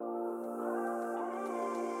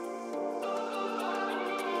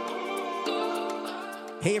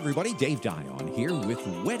Hey everybody, Dave Dion here with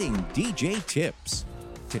Wedding DJ Tips.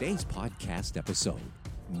 Today's podcast episode,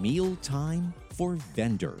 Mealtime for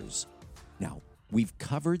Vendors. Now, we've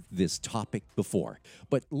covered this topic before,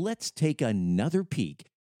 but let's take another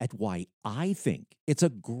peek at why I think it's a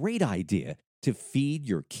great idea to feed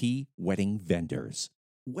your key wedding vendors.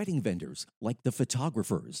 Wedding vendors like the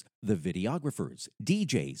photographers, the videographers,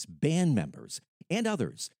 DJs, band members, and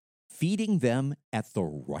others, feeding them at the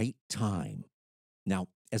right time. Now,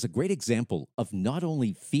 as a great example of not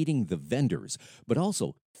only feeding the vendors, but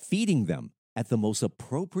also feeding them at the most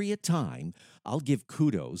appropriate time, I'll give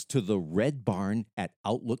kudos to the Red Barn at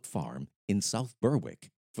Outlook Farm in South Berwick.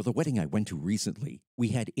 For the wedding I went to recently, we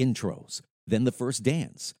had intros, then the first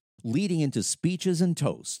dance, leading into speeches and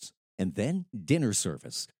toasts, and then dinner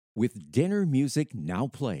service, with dinner music now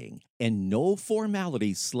playing and no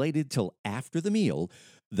formalities slated till after the meal.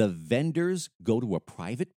 The vendors go to a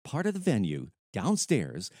private part of the venue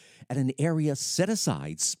downstairs at an area set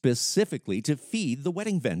aside specifically to feed the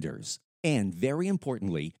wedding vendors. And very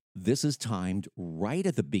importantly, this is timed right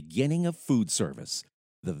at the beginning of food service.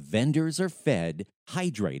 The vendors are fed,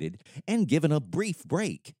 hydrated, and given a brief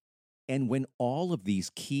break. And when all of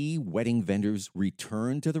these key wedding vendors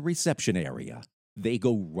return to the reception area, they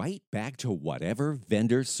go right back to whatever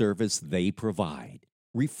vendor service they provide,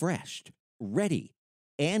 refreshed, ready,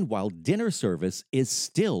 and while dinner service is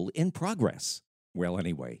still in progress. Well,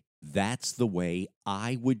 anyway, that's the way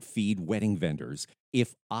I would feed wedding vendors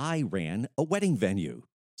if I ran a wedding venue.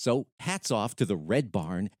 So hats off to the Red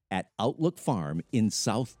Barn at Outlook Farm in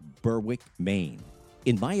South Berwick, Maine.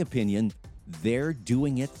 In my opinion, they're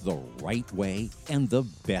doing it the right way and the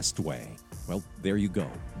best way. Well, there you go.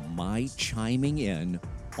 My chiming in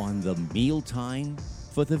on the mealtime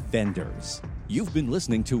for the vendors. You've been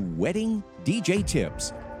listening to Wedding DJ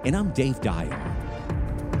Tips, and I'm Dave Dion.